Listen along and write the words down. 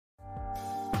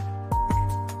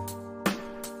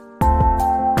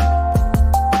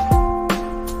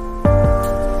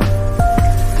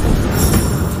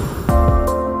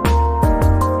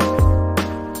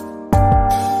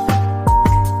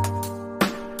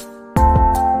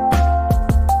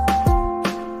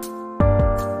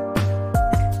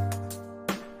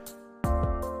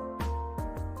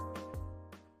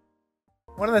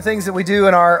of the things that we do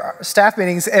in our staff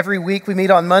meetings every week, we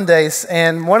meet on Mondays,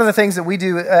 and one of the things that we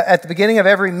do at the beginning of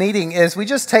every meeting is we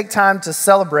just take time to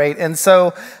celebrate. And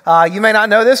so you may not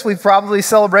know this, we've probably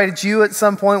celebrated you at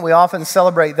some point. We often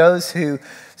celebrate those who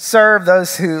serve,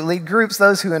 those who lead groups,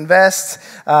 those who invest,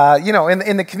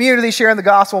 in the community, sharing the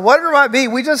gospel, whatever it might be.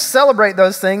 We just celebrate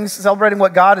those things, celebrating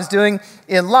what God is doing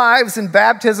in lives and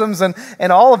baptisms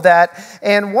and all of that.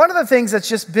 And one of the things that's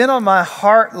just been on my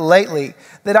heart lately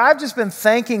that I've just been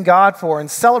thanking God for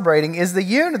and celebrating is the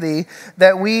unity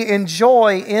that we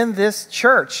enjoy in this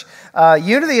church.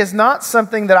 Unity is not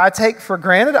something that I take for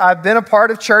granted. I've been a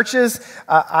part of churches.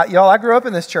 I grew up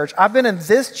in this church. I've been in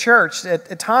this church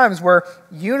at times where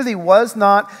unity was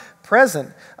not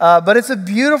present. But it's a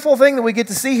beautiful thing that we get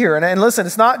to see here. And listen,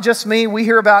 it's not just me. We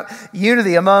hear about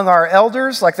unity among our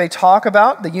elders, like they talk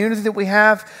about the unity that we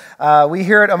have. We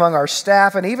hear it among our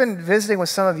staff and even visiting with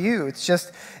some of you.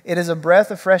 It is a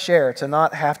breath of fresh air to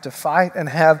not have to fight and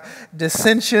have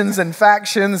dissensions and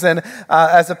factions. And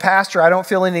as a pastor, I don't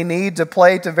feel any need to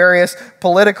play to various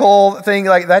political things.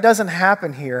 Like that doesn't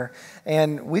happen here.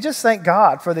 And we just thank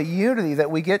God for the unity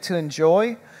that we get to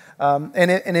enjoy.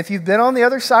 And if you've been on the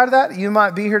other side of that, you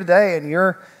might be here today and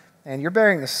you're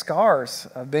bearing the scars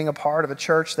of being a part of a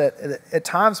church that at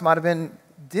times might have been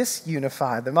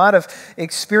disunified. They might have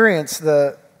experienced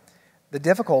the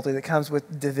difficulty that comes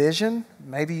with division.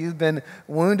 Maybe you've been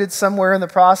wounded somewhere in the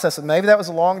process, and maybe that was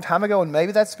a long time ago, and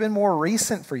maybe that's been more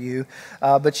recent for you.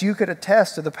 But you could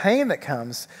attest to the pain that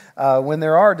comes when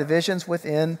there are divisions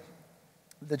within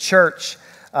the church.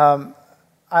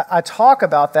 I talk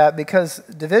about that because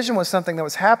division was something that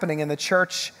was happening in the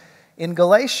church in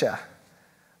Galatia.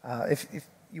 If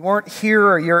you weren't here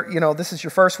or this is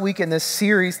your first week in this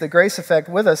series, The Grace Effect,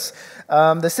 with us,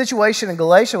 the situation in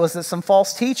Galatia was that some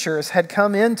false teachers had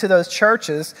come into those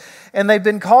churches and they'd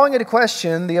been calling into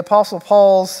question the Apostle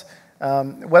Paul's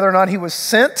whether or not he was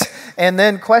sent, and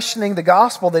then questioning the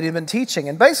gospel that he'd been teaching.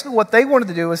 And basically what they wanted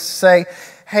to do was say,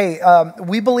 hey,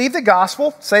 we believe the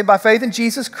gospel, saved by faith in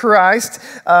Jesus Christ,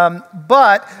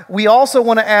 but we also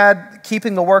want to add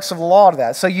keeping the works of the law to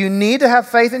that. So you need to have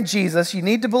faith in Jesus, you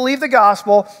need to believe the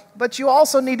gospel, but you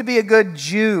also need to be a good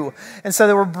Jew. And so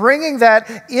they were bringing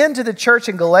that into the church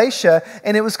in Galatia,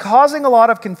 and it was causing a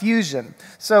lot of confusion.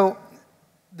 So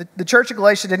the church of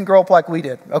Galatia didn't grow up like we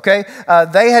did, okay?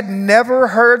 They had never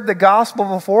heard the gospel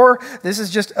before. This is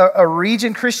just a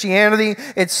region Christianity.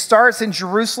 It starts in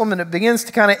Jerusalem and it begins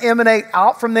to kind of emanate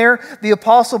out from there. The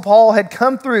Apostle Paul had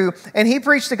come through and he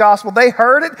preached the gospel. They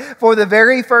heard it for the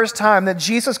very first time, that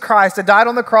Jesus Christ had died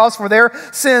on the cross for their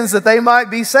sins that they might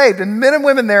be saved. And men and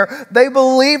women there, they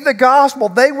believed the gospel.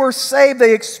 They were saved.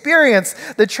 They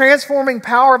experienced the transforming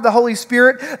power of the Holy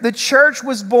Spirit. The church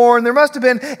was born. There must have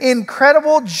been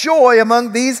incredible joy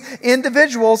among these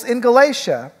individuals in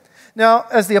Galatia. Now,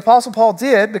 as the Apostle Paul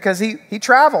did, because he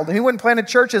traveled, he went and planted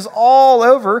churches all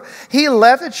over, he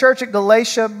left the church at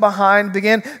Galatia behind,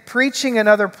 began preaching in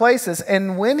other places.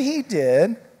 And when he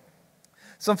did,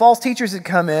 some false teachers had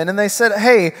come in and they said,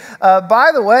 hey, by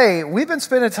the way, we've been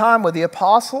spending time with the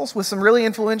apostles, with some really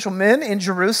influential men in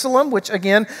Jerusalem, which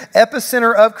again,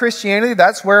 epicenter of Christianity.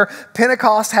 That's where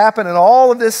Pentecost happened and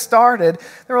all of this started.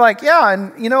 They were like, yeah,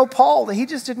 and Paul, he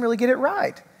just didn't really get it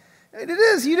right. It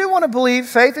is. You do want to believe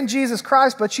faith in Jesus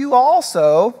Christ, but you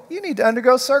need to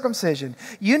undergo circumcision.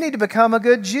 You need to become a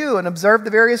good Jew and observe the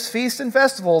various feasts and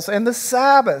festivals and the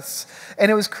Sabbaths.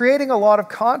 And it was creating a lot of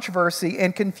controversy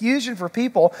and confusion for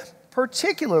people,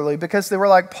 particularly because they were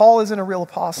like, Paul isn't a real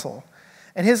apostle.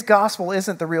 And his gospel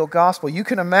isn't the real gospel. You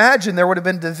can imagine there would have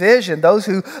been division. Those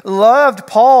who loved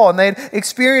Paul and they'd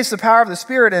experienced the power of the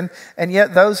Spirit, and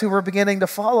yet those who were beginning to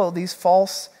follow these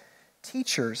false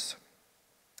teachers.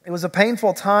 It was a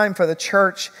painful time for the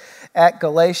church at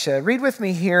Galatia. Read with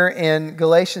me here in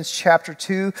Galatians chapter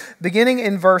 2, beginning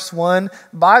in verse 1.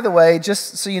 By the way,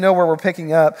 just so you know where we're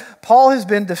picking up, Paul has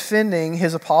been defending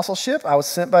his apostleship. I was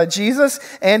sent by Jesus,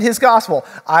 and his gospel.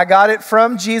 I got it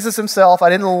from Jesus himself. I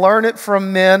didn't learn it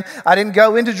from men. I didn't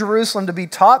go into Jerusalem to be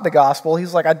taught the gospel.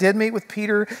 He's like, I did meet with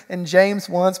Peter and James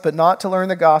once, but not to learn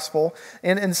the gospel.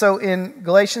 And so in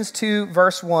Galatians 2,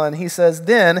 verse 1, he says,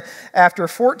 then after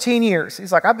 14 years,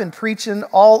 he's like, I've been preaching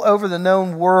all over the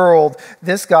known world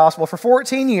this gospel for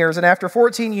 14 years, and after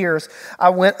 14 years, I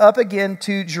went up again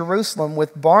to Jerusalem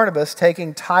with Barnabas,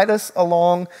 taking Titus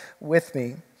along with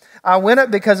me. I went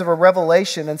up because of a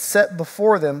revelation and set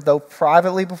before them, though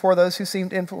privately before those who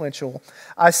seemed influential,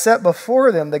 I set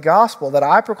before them the gospel that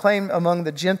I proclaimed among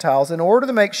the Gentiles in order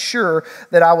to make sure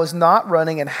that I was not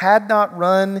running and had not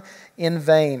run in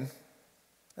vain.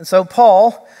 And so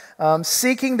Paul,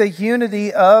 seeking the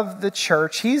unity of the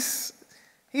church, he's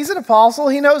He's an apostle.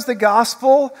 He knows the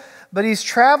gospel, but he's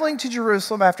traveling to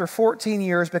Jerusalem after 14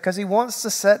 years because he wants to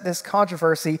set this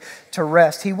controversy to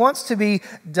rest. He wants to be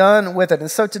done with it. And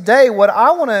so today, what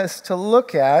I want us to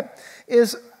look at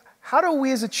is how do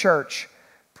we as a church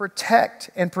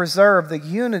protect and preserve the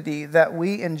unity that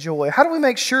we enjoy? How do we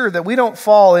make sure that we don't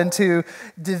fall into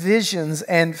divisions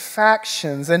and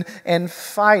factions and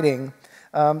fighting?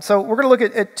 So we're going to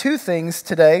look at two things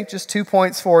today, just 2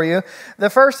 points for you. The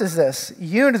first is this: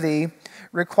 unity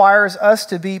requires us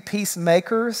to be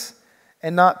peacemakers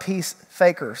and not peace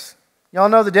fakers. Y'all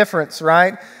know the difference,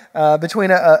 right?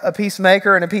 Between a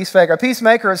peacemaker and a peace faker. A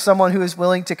peacemaker is someone who is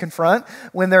willing to confront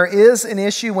when there is an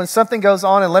issue, when something goes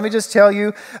on. And let me just tell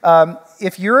you,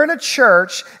 if you're in a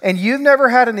church and you've never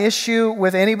had an issue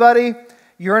with anybody,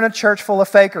 you're in a church full of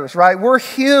fakers, right? We're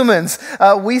humans.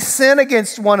 We sin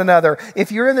against one another.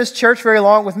 If you're in this church very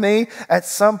long with me, at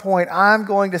some point, I'm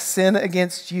going to sin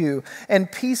against you.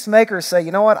 And peacemakers say,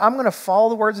 you know what? I'm going to follow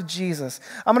the words of Jesus.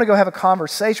 I'm going to go have a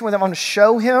conversation with him. I'm going to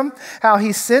show him how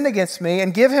he sinned against me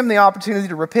and give him the opportunity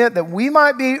to repent that we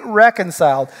might be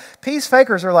reconciled. Peace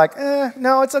fakers are like,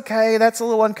 no, it's okay. That's a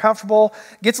little uncomfortable.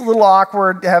 Gets a little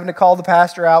awkward having to call the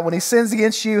pastor out. When he sins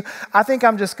against you, I think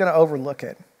I'm just going to overlook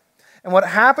it. And what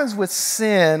happens with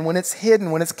sin, when it's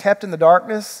hidden, when it's kept in the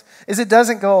darkness, is it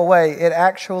doesn't go away. It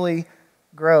actually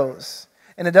grows.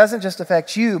 And it doesn't just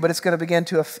affect you, but it's going to begin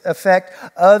to affect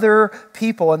other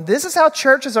people. And this is how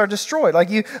churches are destroyed. Like,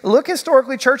 you look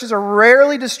historically, churches are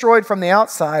rarely destroyed from the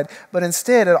outside, but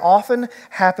instead it often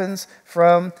happens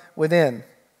from within.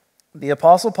 The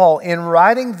Apostle Paul, in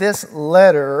writing this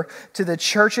letter to the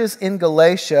churches in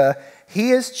Galatia,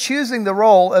 he is choosing the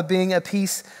role of being a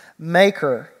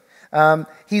peacemaker.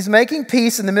 He's making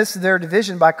peace in the midst of their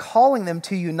division by calling them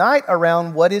to unite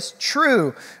around what is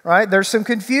true, right? There's some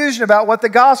confusion about what the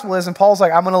gospel is, and Paul's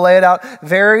like, I'm going to lay it out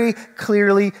very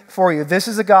clearly for you. This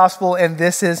is the gospel, and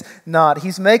this is not.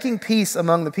 He's making peace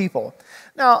among the people.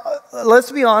 Now, let's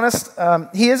be honest.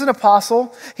 He is an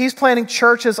apostle. He's planting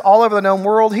churches all over the known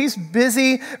world. He's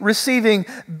busy receiving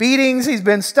beatings. He's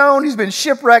been stoned. He's been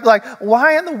shipwrecked. Like,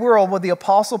 why in the world would the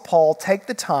Apostle Paul take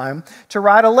the time to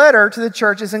write a letter to the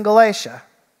churches in Galatia?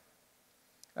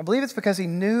 I believe it's because he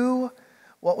knew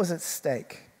what was at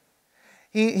stake.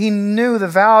 He knew the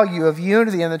value of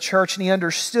unity in the church, and he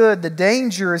understood the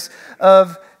dangers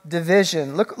of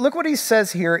division. Look what he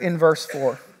says here in verse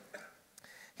 4.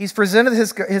 He's presented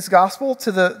his gospel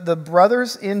to the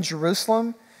brothers in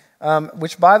Jerusalem,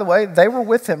 which, by the way, they were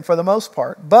with him for the most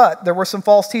part. But there were some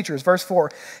false teachers. Verse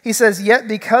 4, he says, yet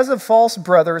because of false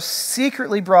brothers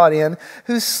secretly brought in,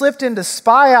 who slipped in to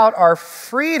spy out our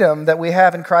freedom that we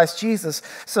have in Christ Jesus,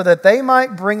 so that they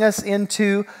might bring us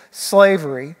into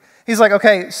slavery. He's like,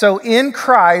 okay, so in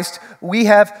Christ, we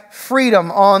have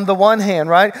freedom on the one hand,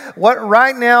 right?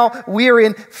 Right now, we are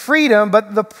in freedom,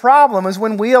 but the problem is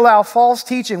when we allow false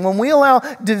teaching, when we allow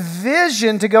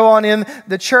division to go on in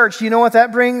the church, you know what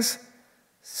that brings?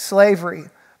 Slavery.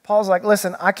 Paul's like,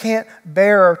 listen, I can't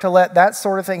bear to let that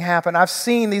sort of thing happen. I've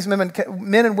seen these men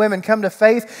and women come to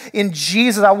faith in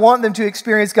Jesus. I want them to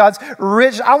experience God's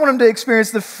rich. I want them to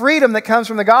experience the freedom that comes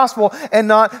from the gospel and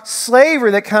not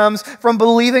slavery that comes from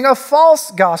believing a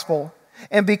false gospel.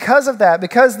 And because of that,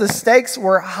 because the stakes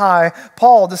were high,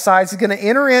 Paul decides he's going to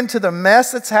enter into the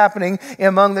mess that's happening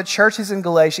among the churches in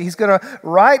Galatia. He's going to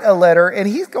write a letter, and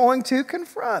he's going to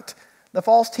confront the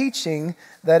false teaching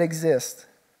that exists.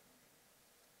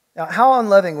 Now, how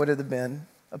unloving would it have been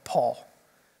of Paul,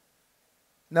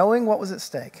 knowing what was at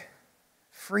stake,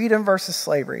 freedom versus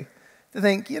slavery, to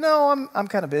think, I'm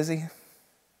kind of busy.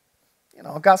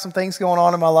 I've got some things going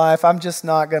on in my life. I'm just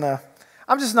not gonna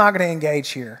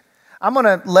engage here. I'm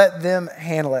gonna let them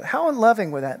handle it. How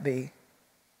unloving would that be?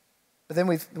 But then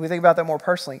we think about that more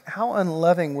personally. How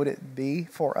unloving would it be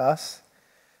for us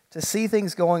to see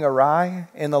things going awry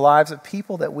in the lives of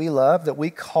people that we love, that we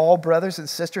call brothers and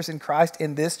sisters in Christ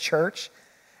in this church,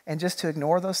 and just to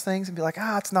ignore those things and be like,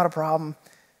 it's not a problem,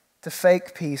 to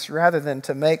fake peace rather than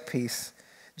to make peace.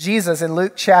 Jesus, in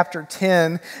Luke chapter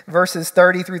 10, verses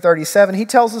 30 through 37, he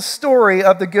tells a story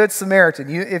of the Good Samaritan.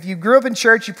 If you grew up in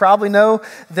church, you probably know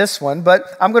this one, but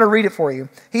I'm going to read it for you.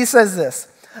 He says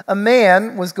this: a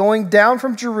man was going down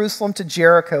from Jerusalem to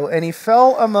Jericho, and he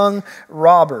fell among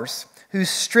robbers, who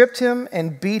stripped him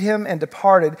and beat him and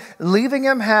departed, leaving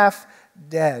him half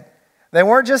dead. They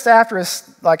weren't just after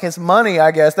his money,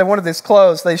 I guess. They wanted his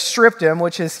clothes. They stripped him,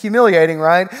 which is humiliating,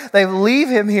 right? They leave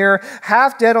him here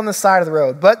half dead on the side of the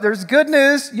road. But there's good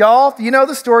news, y'all. You know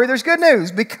the story. There's good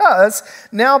news, because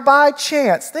now by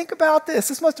chance, think about this.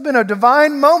 This must have been a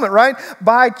divine moment, right?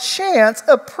 By chance,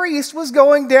 a priest was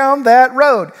going down that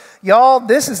road. Y'all,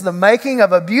 this is the making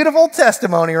of a beautiful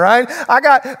testimony, right? I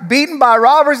got beaten by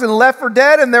robbers and left for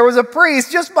dead, and there was a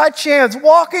priest just by chance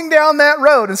walking down that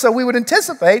road. And so we would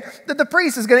anticipate that the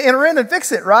priest is going to enter in and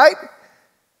fix it, right?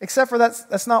 Except for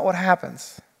that's not what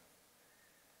happens.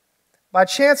 By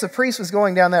chance, a priest was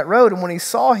going down that road, and when he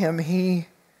saw him, he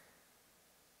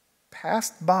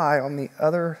passed by on the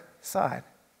other side.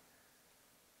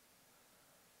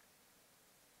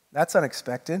 That's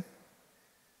unexpected.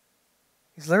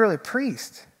 He's literally a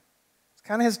priest. It's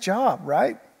kind of his job,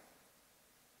 right?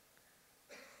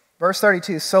 Verse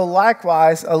 32, so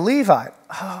likewise a Levite.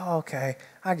 Oh, okay,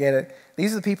 I get it.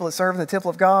 These are the people that serve in the temple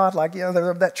of God, like,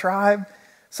 they're of that tribe.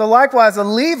 So likewise a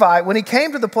Levite, when he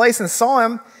came to the place and saw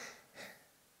him,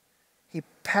 he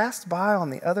passed by on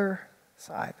the other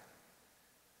side.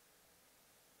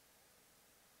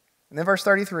 And then verse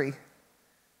 33,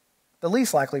 the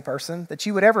least likely person that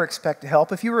you would ever expect to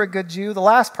help, if you were a good Jew, the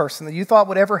last person that you thought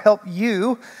would ever help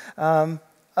you, a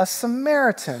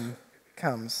Samaritan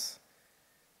comes.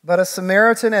 But a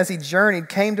Samaritan, as he journeyed,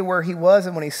 came to where he was,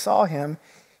 and when he saw him,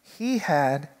 he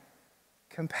had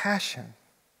compassion.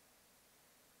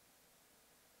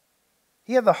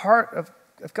 He had the heart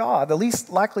of God, the least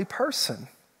likely person,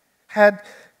 had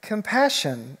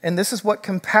compassion. And this is what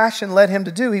compassion led him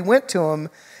to do. He went to him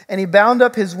and he bound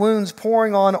up his wounds,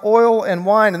 pouring on oil and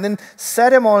wine, and then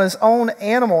set him on his own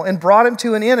animal and brought him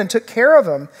to an inn and took care of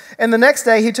him. And the next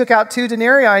day he took out 2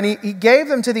 denarii and he gave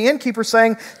them to the innkeeper,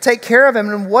 saying, take care of him,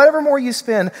 and whatever more you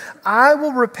spend, I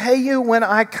will repay you when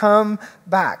I come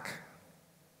back.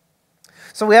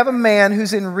 So we have a man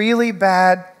who's in really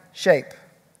bad shape.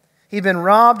 He'd been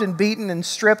robbed and beaten and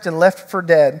stripped and left for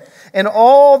dead. And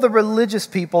all the religious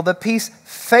people, the peace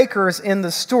fakers in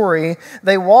the story,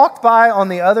 they walked by on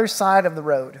the other side of the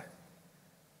road.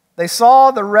 They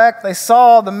saw the wreck. They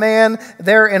saw the man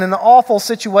there in an awful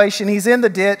situation. He's in the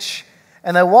ditch.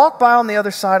 And they walked by on the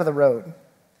other side of the road.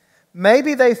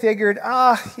 Maybe they figured,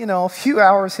 a few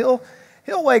hours, he'll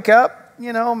wake up.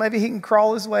 Maybe he can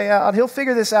crawl his way out. He'll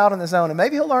figure this out on his own. And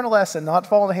maybe he'll learn a lesson, not to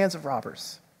fall in the hands of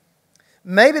robbers.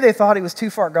 Maybe they thought he was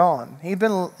too far gone. He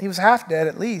was half dead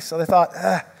at least, so they thought,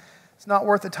 it's not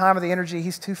worth the time or the energy.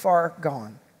 He's too far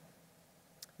gone.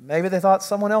 Maybe they thought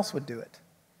someone else would do it.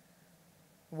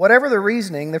 Whatever the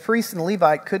reasoning, the priest and the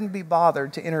Levite couldn't be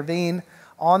bothered to intervene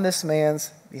on this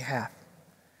man's behalf.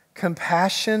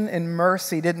 Compassion and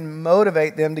mercy didn't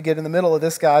motivate them to get in the middle of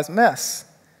this guy's mess.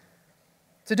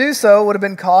 To do so would have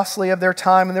been costly of their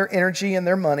time and their energy and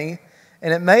their money,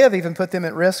 and it may have even put them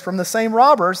at risk from the same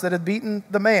robbers that had beaten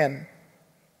the man.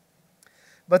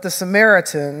 But the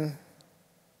Samaritan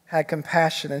had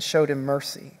compassion and showed him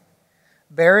mercy,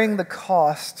 bearing the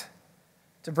cost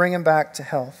to bring him back to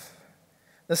health.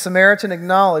 The Samaritan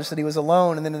acknowledged that he was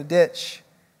alone and in a ditch,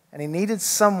 and he needed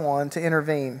someone to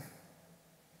intervene.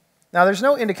 Now, there's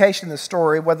no indication in the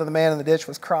story whether the man in the ditch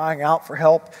was crying out for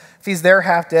help. If he's there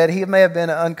half dead, he may have been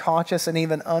unconscious and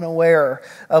even unaware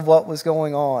of what was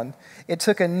going on. It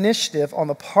took initiative on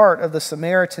the part of the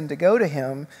Samaritan to go to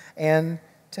him and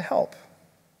to help.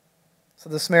 So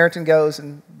the Samaritan goes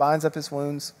and binds up his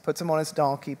wounds, puts him on his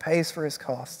donkey, pays for his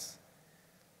costs.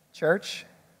 Church,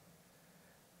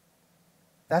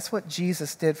 that's what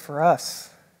Jesus did for us.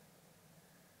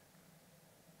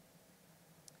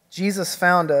 Jesus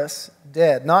found us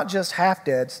dead, not just half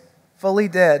dead, fully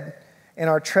dead in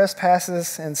our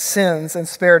trespasses and sins, and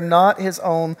spared not his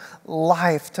own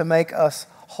life to make us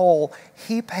whole.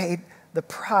 He paid the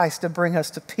price to bring us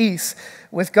to peace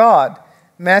with God.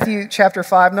 Matthew chapter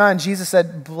 5:9, Jesus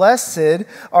said, blessed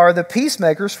are the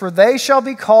peacemakers, for they shall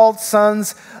be called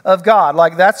sons of God.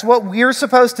 Like, that's what we're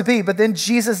supposed to be. But then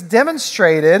Jesus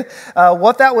demonstrated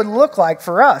what that would look like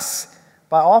for us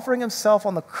by offering himself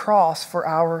on the cross for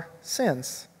our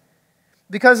sins.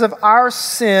 Because of our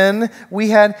sin, we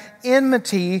had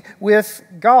enmity with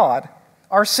God.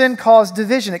 Our sin caused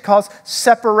division. It caused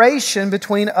separation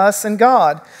between us and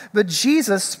God. But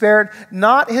Jesus spared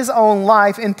not his own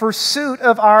life in pursuit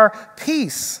of our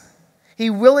peace. He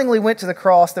willingly went to the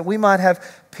cross that we might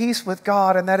have peace with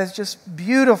God, and that is just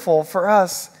beautiful for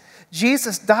us.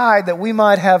 Jesus died that we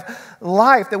might have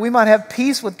life, that we might have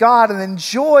peace with God and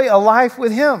enjoy a life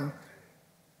with him.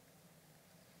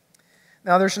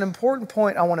 Now, there's an important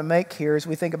point I want to make here as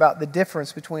we think about the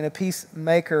difference between a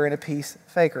peacemaker and a peace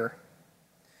faker.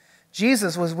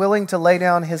 Jesus was willing to lay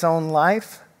down his own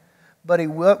life, but he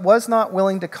was not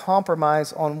willing to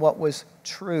compromise on what was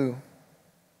true.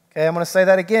 Okay, I'm going to say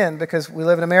that again because we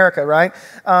live in America, right?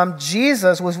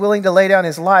 Jesus was willing to lay down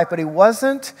his life, but he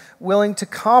wasn't willing to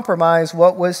compromise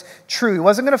what was true. He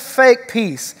wasn't going to fake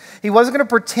peace. He wasn't going to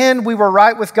pretend we were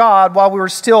right with God while we were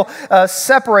still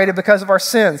separated because of our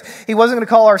sins. He wasn't going to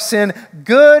call our sin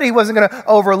good. He wasn't going to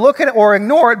overlook it or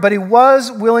ignore it, but he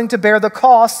was willing to bear the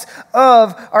cost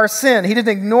of our sin. He didn't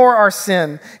ignore our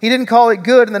sin. He didn't call it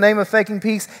good in the name of faking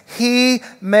peace. He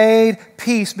made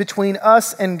peace between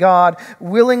us and God,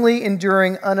 willingly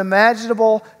enduring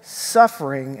unimaginable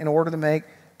suffering in order to make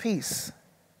peace.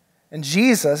 And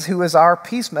Jesus, who is our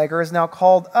peacemaker, has now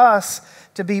called us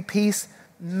to be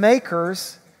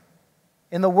peacemakers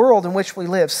in the world in which we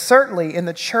live, certainly in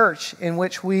the church in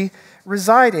which we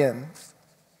reside in.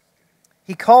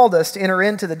 He called us to enter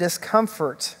into the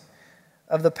discomfort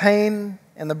of the pain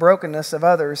and the brokenness of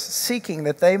others, seeking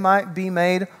that they might be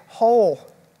made whole.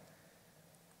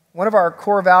 One of our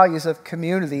core values of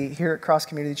community here at Cross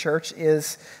Community Church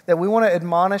is that we want to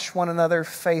admonish one another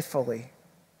faithfully.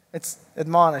 It's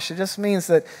admonish. It just means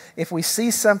that if we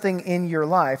see something in your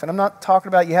life, and I'm not talking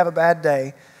about you have a bad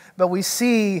day, but we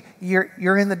see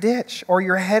you're in the ditch or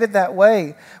you're headed that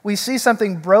way. We see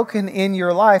something broken in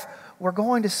your life, we're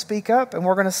going to speak up and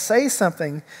we're going to say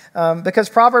something. Because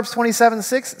Proverbs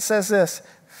 27:6 says this,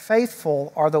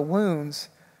 faithful are the wounds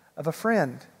of a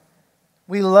friend.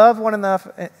 We love one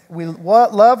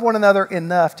another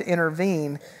enough to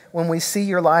intervene when we see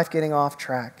your life getting off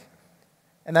track.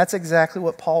 And that's exactly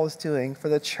what Paul is doing for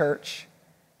the church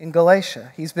in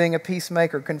Galatia. He's being a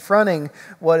peacemaker, confronting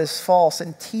what is false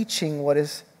and teaching what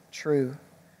is true.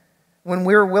 When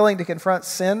we're willing to confront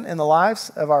sin in the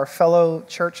lives of our fellow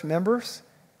church members,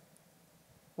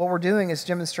 what we're doing is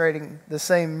demonstrating the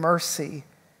same mercy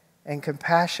and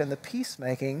compassion, the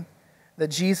peacemaking that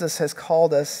Jesus has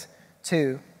called us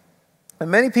to. And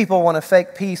many people want to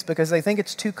fake peace because they think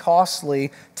it's too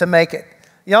costly to make it.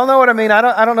 Y'all know what I mean?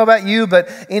 I don't know about you, but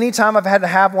anytime I've had to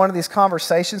have one of these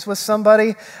conversations with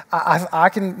somebody, I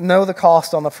can know the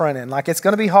cost on the front end. Like, it's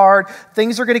going to be hard.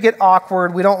 Things are going to get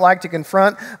awkward. We don't like to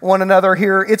confront one another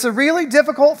here. It's a really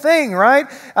difficult thing, right?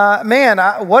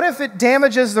 What if it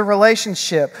damages the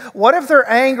relationship? What if they're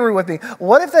angry with me?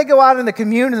 What if they go out in the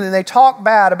community and they talk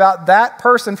bad about that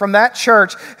person from that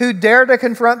church who dared to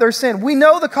confront their sin? We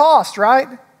know the cost, right?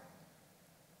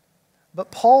 But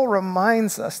Paul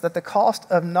reminds us that the cost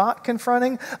of not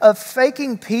confronting, of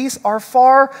faking peace, are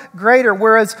far greater.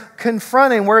 Whereas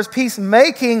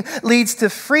peacemaking leads to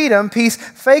freedom, peace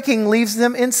faking leaves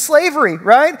them in slavery,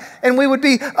 right? And we would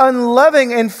be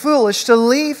unloving and foolish to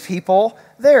leave people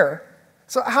there.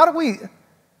 So how do we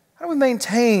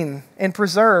maintain and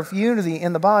preserve unity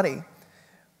in the body?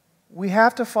 We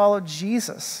have to follow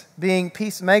Jesus, being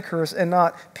peacemakers and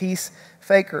not peace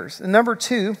fakers. And number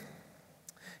two,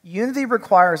 unity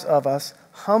requires of us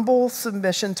humble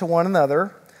submission to one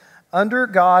another under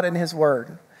God and His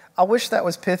Word. I wish that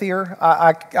was pithier.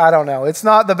 I don't know. It's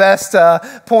not the best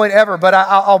point ever, but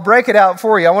I'll break it out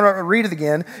for you. I want to read it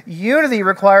again. Unity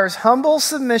requires humble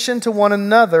submission to one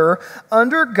another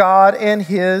under God and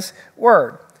His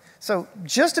Word. So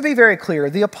just to be very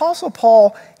clear, the Apostle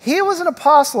Paul, he was an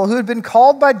apostle who had been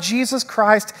called by Jesus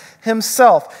Christ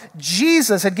himself.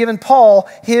 Jesus had given Paul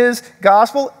his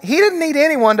gospel. He didn't need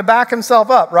anyone to back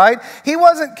himself up, right? He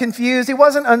wasn't confused. He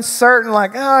wasn't uncertain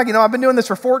like, I've been doing this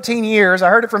for 14 years. I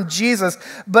heard it from Jesus,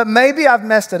 but maybe I've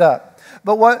messed it up.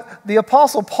 But what the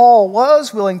Apostle Paul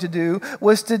was willing to do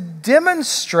was to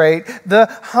demonstrate the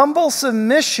humble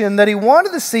submission that he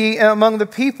wanted to see among the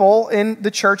people in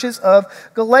the churches of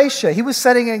Galatia. He was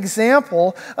setting an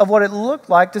example of what it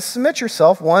looked like to submit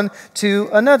yourself one to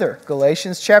another.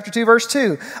 Galatians chapter 2, verse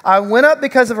 2. I went up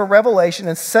because of a revelation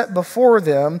and set before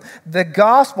them the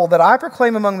gospel that I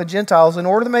proclaim among the Gentiles in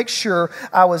order to make sure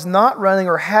I was not running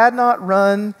or had not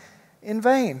run in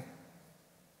vain.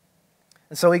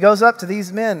 And so he goes up to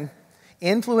these men,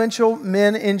 influential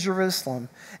men in Jerusalem,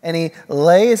 and he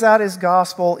lays out his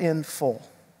gospel in full.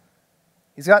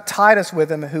 He's got Titus with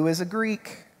him, who is a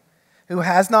Greek, who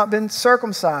has not been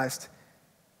circumcised.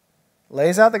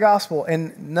 Lays out the gospel,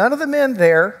 and none of the men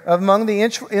there among the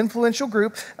influential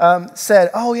group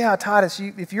said, oh yeah, Titus,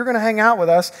 if you're going to hang out with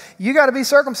us, you got to be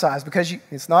circumcised, because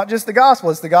it's not just the gospel,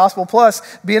 it's the gospel plus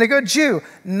being a good Jew.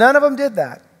 None of them did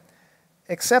that,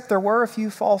 except there were a few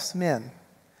false men.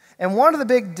 And one of the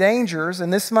big dangers,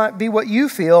 and this might be what you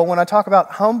feel when I talk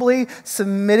about humbly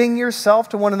submitting yourself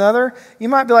to one another, you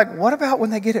might be like, what about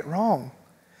when they get it wrong?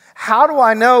 How do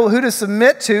I know who to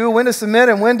submit to, when to submit,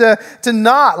 and when to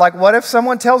not? Like, what if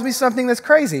someone tells me something that's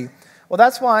crazy? Well,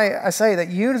 that's why I say that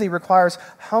unity requires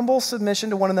humble submission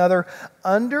to one another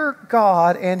under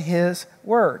God and His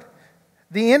Word.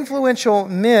 The influential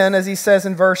men, as he says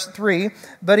in verse 3,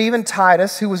 but even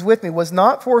Titus, who was with me, was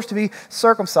not forced to be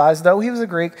circumcised, though he was a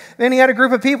Greek. Then he had a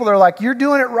group of people that are like, you're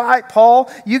doing it right,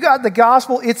 Paul. You got the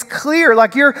gospel. It's clear.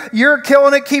 Like, you're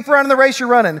killing it. Keep running the race you're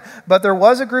running. But there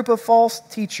was a group of false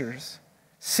teachers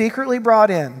secretly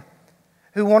brought in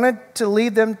who wanted to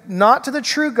lead them not to the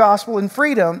true gospel and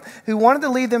freedom, who wanted to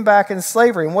lead them back in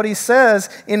slavery. And what he says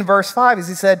in verse 5 is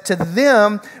he said, to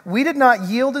them, we did not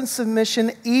yield in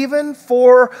submission even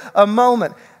for a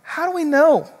moment. How do we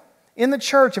know in the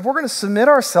church, if we're going to submit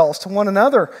ourselves to one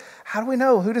another, how do we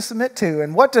know who to submit to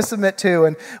and what to submit to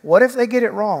and what if they get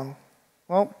it wrong?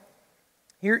 Well,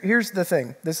 here's the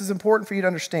thing. This is important for you to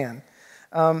understand.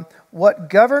 What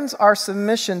governs our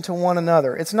submission to one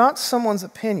another, it's not someone's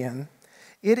opinion.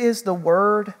 It is the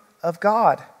word of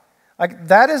God. Like,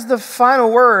 that is the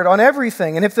final word on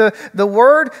everything. And if the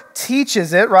word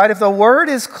teaches it, right, if the word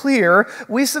is clear,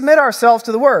 we submit ourselves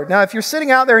to the word. Now, if you're sitting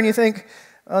out there and you think,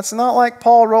 well, it's not like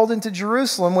Paul rolled into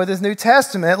Jerusalem with his New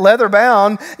Testament, leather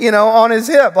bound, on his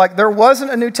hip. Like, there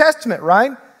wasn't a New Testament,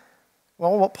 right?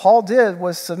 Well, what Paul did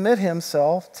was submit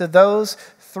himself to those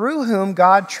through whom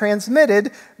God transmitted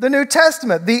the New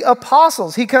Testament, the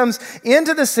apostles. He comes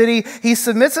into the city, he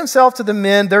submits himself to the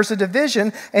men, there's a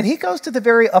division, and he goes to the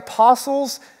very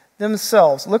apostles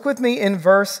themselves. Look with me in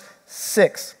verse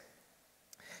 6.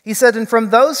 He said, and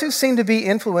from those who seem to be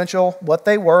influential, what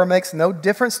they were makes no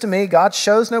difference to me. God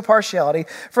shows no partiality.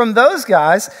 From those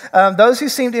guys, those who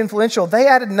seemed influential, they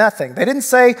added nothing. They didn't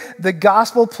say the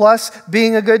gospel plus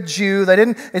being a good Jew.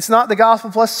 It's not the gospel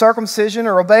plus circumcision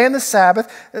or obeying the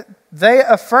Sabbath. They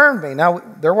affirmed me. Now,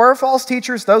 there were false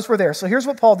teachers. Those were there. So here's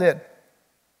what Paul did.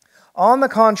 On the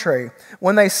contrary,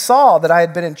 when they saw that I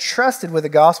had been entrusted with the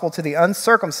gospel to the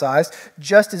uncircumcised,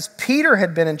 just as Peter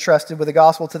had been entrusted with the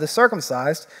gospel to the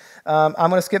circumcised, I'm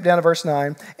going to skip down to verse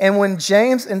 9. And when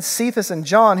James and Cephas and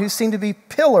John, who seemed to be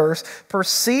pillars,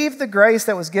 perceived the grace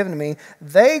that was given to me,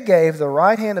 they gave the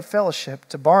right hand of fellowship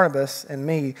to Barnabas and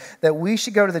me, that we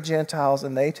should go to the Gentiles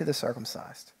and they to the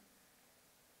circumcised.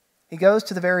 He goes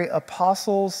to the very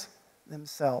apostles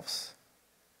themselves.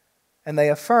 And they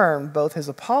affirmed both his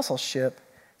apostleship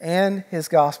and his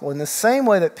gospel. In the same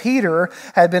way that Peter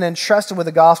had been entrusted with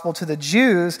the gospel to the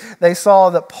Jews, they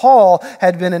saw that Paul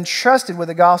had been entrusted with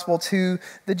the gospel to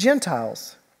the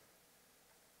Gentiles.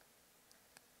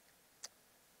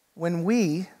 When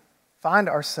we find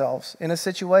ourselves in a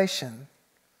situation,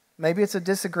 maybe it's a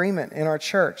disagreement in our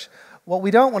church, what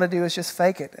we don't want to do is just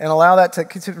fake it and allow that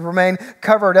to remain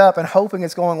covered up and hoping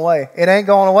it's going away. It ain't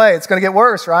going away. It's going to get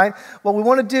worse, right? What we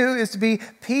want to do is to be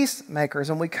peacemakers,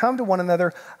 and we come to one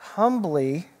another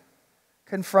humbly,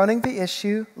 confronting the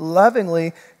issue,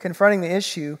 lovingly confronting the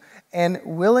issue, and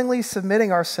willingly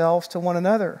submitting ourselves to one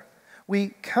another.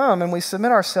 We come and we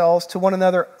submit ourselves to one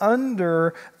another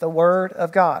under the Word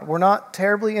of God. We're not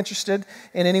terribly interested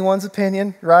in anyone's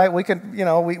opinion, right? We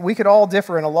could all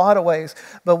differ in a lot of ways.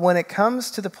 But when it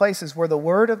comes to the places where the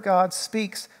Word of God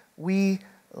speaks, we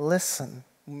listen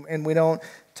and we don't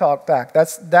talk back.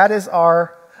 That is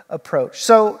our approach.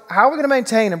 So how are we going to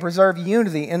maintain and preserve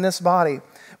unity in this body?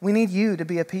 We need you to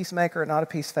be a peacemaker, not a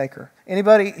peace faker.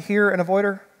 Anybody here an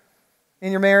avoider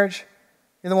in your marriage?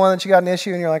 You're the one that you got an issue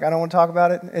and you're like, I don't want to talk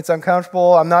about it. It's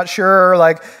uncomfortable. I'm not sure.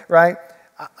 Right?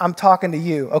 I'm talking to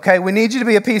you. Okay? We need you to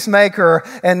be a peacemaker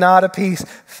and not a peace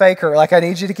faker. I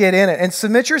need you to get in it and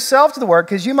submit yourself to the word,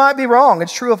 because you might be wrong.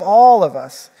 It's true of all of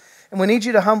us. And we need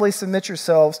you to humbly submit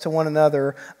yourselves to one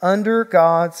another under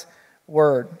God's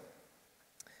word.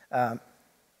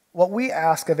 What we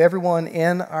ask of everyone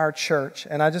in our church,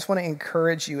 and I just want to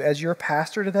encourage you as your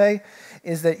pastor today,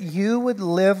 is that you would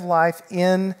live life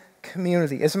in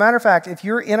community. As a matter of fact, if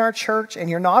you're in our church and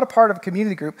you're not a part of a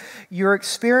community group, your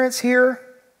experience here,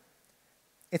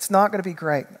 it's not going to be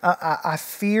great. I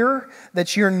fear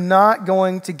that you're not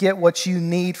going to get what you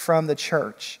need from the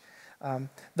church.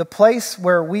 The place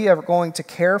where we are going to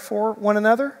care for one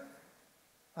another,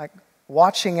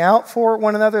 watching out for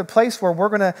one another, a place where we're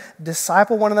going to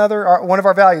disciple one another. One of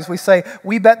our values, we say,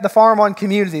 we bet the farm on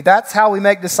community. That's how we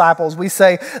make disciples. We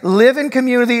say, live in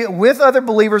community with other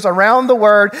believers around the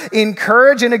word,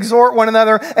 encourage and exhort one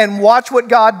another, and watch what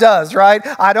God does, right?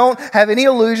 I don't have any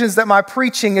illusions that my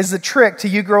preaching is the trick to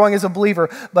you growing as a believer,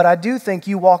 but I do think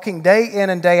you walking day in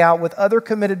and day out with other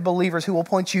committed believers who will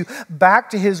point you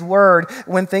back to his word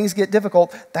when things get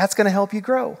difficult, that's going to help you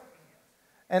grow.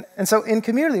 And so in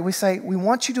community, we say, we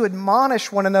want you to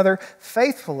admonish one another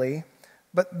faithfully,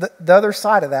 but the other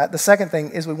side of that, the second thing,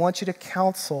 is we want you to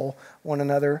counsel one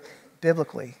another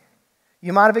biblically.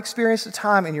 You might have experienced a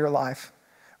time in your life,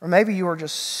 or maybe you are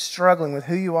just struggling with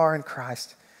who you are in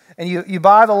Christ. and you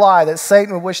buy the lie that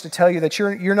Satan would wish to tell you that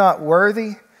you're not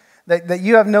worthy, that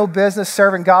you have no business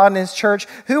serving God in His church,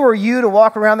 who are you to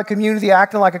walk around the community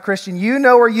acting like a Christian? You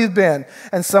know where you've been.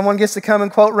 And someone gets to come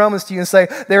and quote Romans to you and say,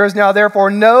 there is now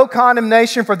therefore no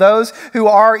condemnation for those who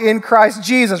are in Christ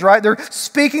Jesus, right? They're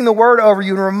speaking the word over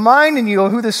you and reminding you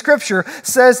of who the Scripture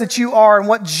says that you are and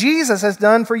what Jesus has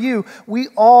done for you. We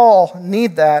all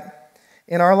need that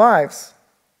in our lives.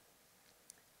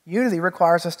 Unity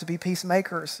requires us to be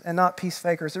peacemakers and not peace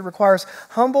fakers. It requires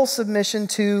humble submission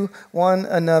to one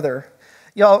another.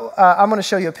 Y'all, I'm going to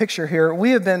show you a picture here.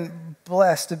 We have been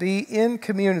blessed to be in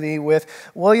community with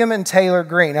William and Taylor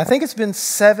Green. I think it's been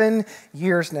 7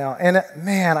 years now. And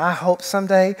man, I hope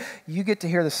someday you get to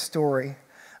hear the story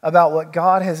about what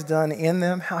God has done in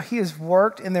them, how He has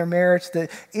worked in their marriage,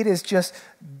 that it is just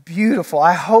beautiful.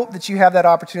 I hope that you have that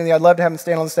opportunity. I'd love to have them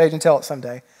stand on the stage and tell it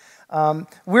someday.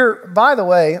 By the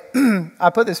way, I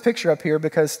put this picture up here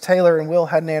because Taylor and Will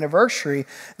had an anniversary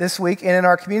this week, and in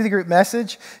our community group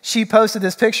message, she posted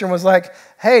this picture and was like,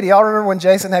 hey, do y'all remember when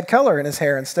Jason had color in his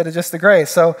hair instead of just the gray?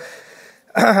 So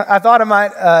I thought I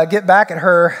might get back at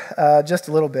her just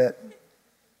a little bit.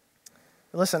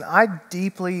 Listen, I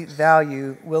deeply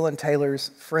value Will and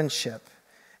Taylor's friendship,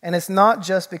 and it's not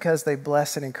just because they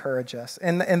bless and encourage us,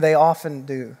 and they often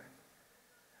do.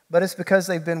 But it's because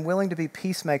they've been willing to be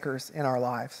peacemakers in our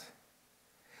lives.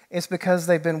 It's because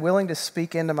they've been willing to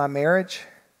speak into my marriage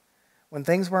when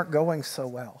things weren't going so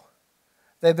well.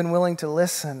 They've been willing to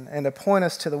listen and to point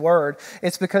us to the Word.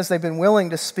 It's because they've been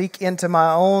willing to speak into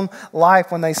my own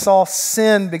life when they saw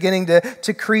sin beginning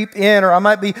to creep in, or I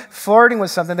might be flirting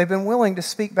with something. They've been willing to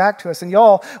speak back to us. And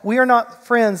y'all, we are not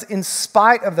friends in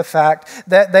spite of the fact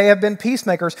that they have been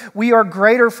peacemakers. We are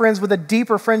greater friends with a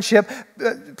deeper friendship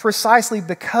precisely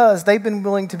because they've been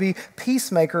willing to be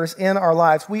peacemakers in our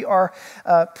lives. We are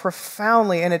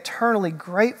profoundly and eternally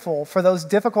grateful for those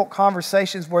difficult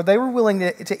conversations where they were willing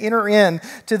to enter in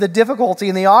to the difficulty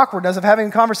and the awkwardness of having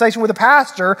a conversation with a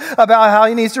pastor about how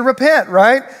he needs to repent,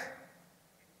 right?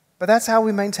 But that's how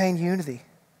we maintain unity.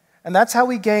 And that's how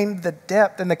we gain the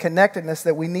depth and the connectedness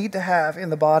that we need to have in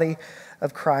the body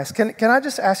of Christ. Can I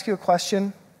just ask you a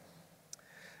question?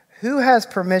 Who has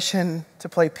permission to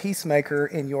play peacemaker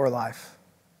in your life?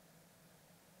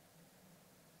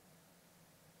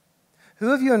 Who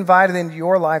have you invited into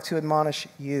your life to admonish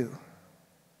you?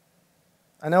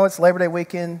 I know it's Labor Day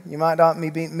weekend. You might not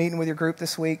be meeting with your group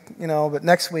this week, but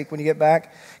next week when you get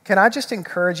back, can I just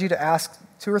encourage you to ask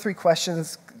 2 or 3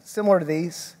 questions similar to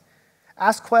these?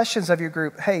 Ask questions of your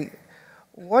group. Hey,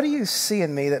 what do you see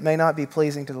in me that may not be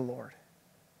pleasing to the Lord?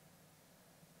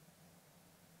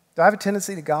 Do I have a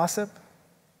tendency to gossip?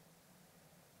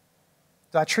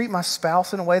 Do I treat my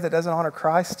spouse in a way that doesn't honor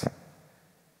Christ?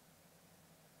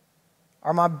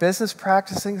 Are my business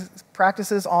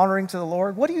practices honoring to the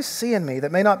Lord? What do you see in me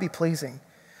that may not be pleasing?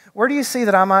 Where do you see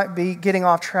that I might be getting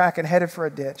off track and headed for a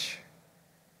ditch?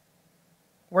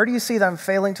 Where do you see that I'm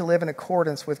failing to live in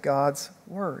accordance with God's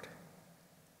word?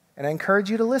 And I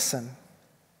encourage you to listen.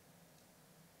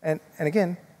 And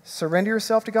again, surrender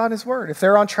yourself to God and His word. If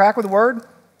they're on track with the word,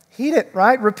 heed it,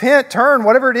 right? Repent, turn,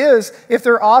 whatever it is. If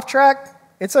they're off track,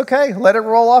 it's okay. Let it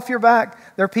roll off your back.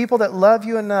 There are people that love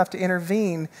you enough to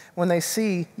intervene when they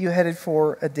see you headed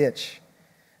for a ditch.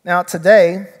 Now,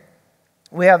 today,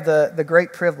 we have the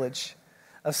great privilege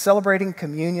of celebrating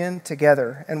communion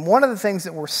together. And one of the things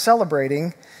that we're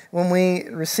celebrating when we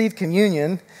receive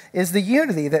communion is the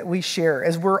unity that we share,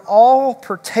 as we're all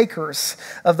partakers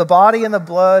of the body and the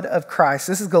blood of Christ.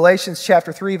 This is Galatians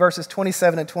chapter 3, verses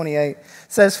 27 and 28. It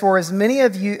says, "For as many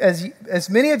of you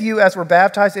as were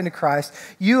baptized into Christ,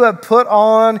 you have put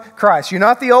on Christ." You're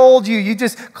not the old you.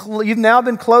 You've now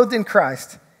been clothed in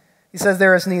Christ. He says,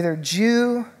 "There is neither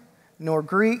Jew nor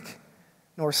Greek,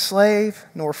 nor slave,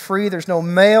 nor free. There's no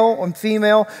male and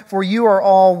female, for you are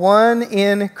all one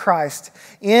in Christ."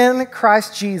 In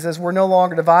Christ Jesus, we're no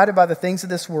longer divided by the things of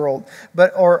this world,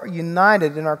 but are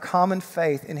united in our common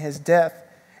faith in His death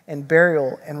and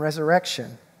burial and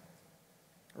resurrection.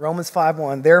 Romans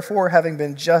 5:1, "Therefore, having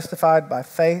been justified by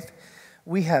faith,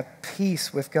 we have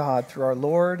peace with God through our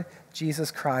Lord Jesus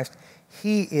Christ.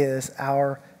 He is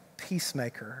our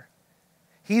peacemaker."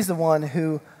 He's the one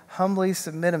who humbly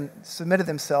submitted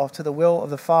himself to the will of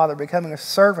the Father, becoming a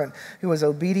servant who was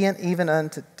obedient even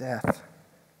unto death.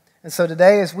 And so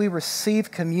today, as we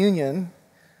receive communion,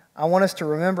 I want us to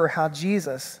remember how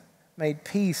Jesus made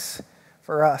peace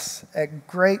for us at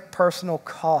great personal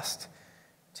cost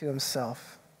to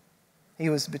Himself. He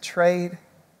was betrayed.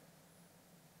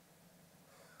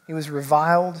 He was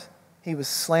reviled. He was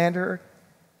slandered.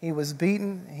 He was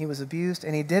beaten. He was abused.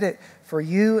 And He did it for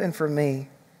you and for me.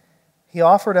 He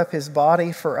offered up his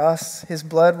body for us. His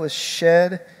blood was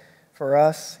shed for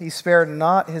us. He spared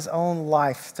not his own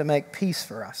life to make peace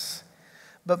for us.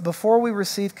 But before we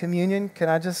receive communion, can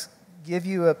I just give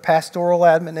you a pastoral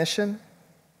admonition?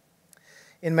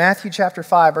 In Matthew chapter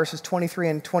 5, verses 23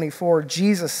 and 24,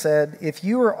 Jesus said, if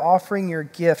you are offering your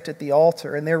gift at the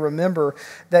altar and there remember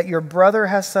that your brother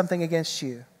has something against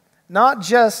you, not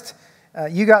just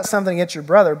you got something against your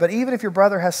brother, but even if your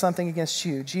brother has something against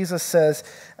you, Jesus says,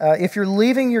 if you're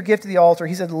leaving your gift at the altar,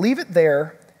 he said, leave it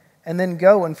there and then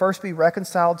go and first be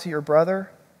reconciled to your brother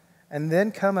and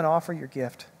then come and offer your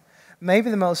gift.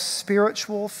 Maybe the most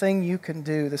spiritual thing you can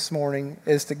do this morning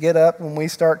is to get up when we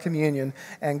start communion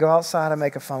and go outside and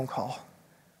make a phone call.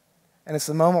 And it's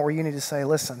the moment where you need to say,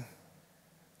 listen,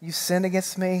 you sinned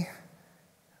against me,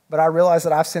 but I realize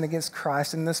that I've sinned against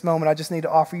Christ. In this moment, I just need to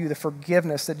offer you the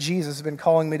forgiveness that Jesus has been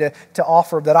calling me to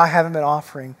offer that I haven't been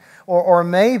offering. Or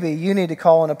maybe you need to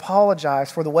call and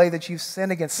apologize for the way that you've sinned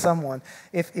against someone.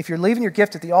 If you're leaving your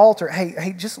gift at the altar,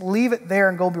 hey, just leave it there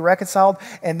and go be reconciled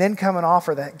and then come and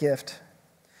offer that gift.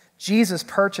 Jesus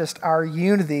purchased our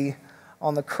unity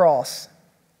on the cross.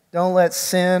 Don't let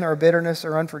sin or bitterness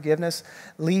or unforgiveness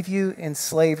leave you in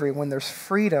slavery when there's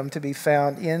freedom to be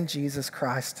found in Jesus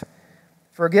Christ.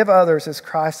 Forgive others as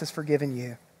Christ has forgiven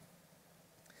you.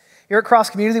 Here at Cross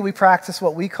Community, we practice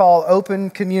what we call open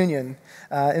communion.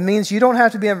 It means you don't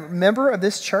have to be a member of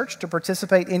this church to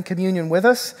participate in communion with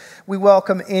us. We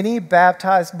welcome any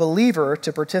baptized believer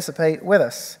to participate with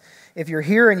us. If you're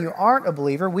here and you aren't a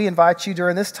believer, we invite you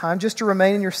during this time just to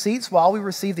remain in your seats while we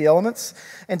receive the elements.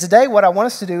 And today what I want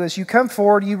us to do is you come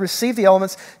forward, you receive the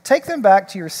elements, take them back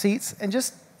to your seats, and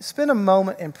just spend a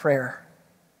moment in prayer,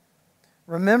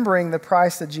 remembering the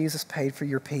price that Jesus paid for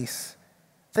your peace,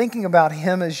 thinking about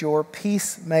him as your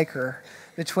peacemaker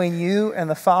between you and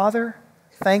the Father,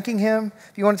 thanking him.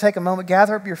 If you want to take a moment,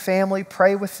 gather up your family,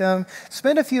 pray with them,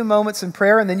 spend a few moments in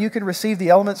prayer, and then you can receive the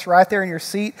elements right there in your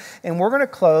seat. And we're going to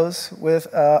close with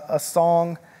a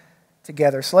song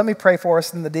together. So let me pray for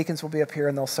us, and the deacons will be up here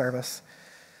and they'll serve us.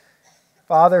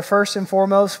 Father, first and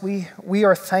foremost, we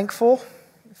are thankful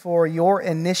for your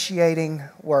initiating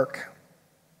work.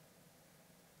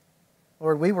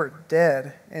 Lord, we were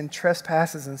dead in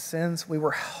trespasses and sins. We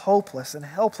were hopeless and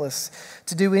helpless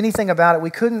to do anything about it. We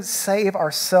couldn't save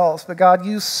ourselves. But God,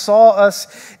 you saw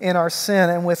us in our sin,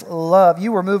 and with love,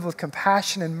 you were moved with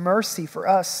compassion and mercy for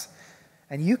us.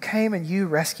 And you came and you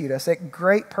rescued us at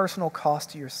great personal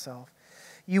cost to yourself.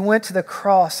 You went to the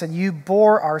cross and you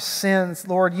bore our sins.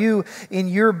 Lord, you, in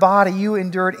your body, you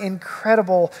endured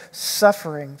incredible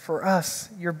suffering for us.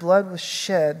 Your blood was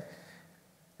shed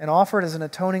and offered as an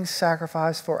atoning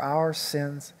sacrifice for our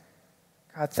sins.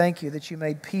 God, thank you that you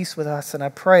made peace with us, and I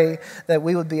pray that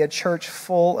we would be a church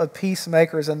full of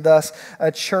peacemakers and thus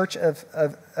a church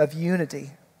of unity.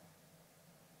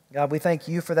 God, we thank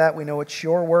you for that. We know it's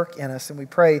your work in us, and we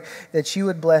pray that you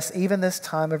would bless even this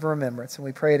time of remembrance, and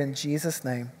we pray it in Jesus'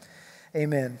 name.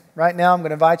 Amen. Right now, I'm going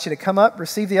to invite you to come up,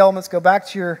 receive the elements, go back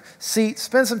to your seat,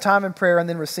 spend some time in prayer, and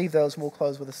then receive those, and we'll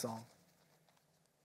close with a song.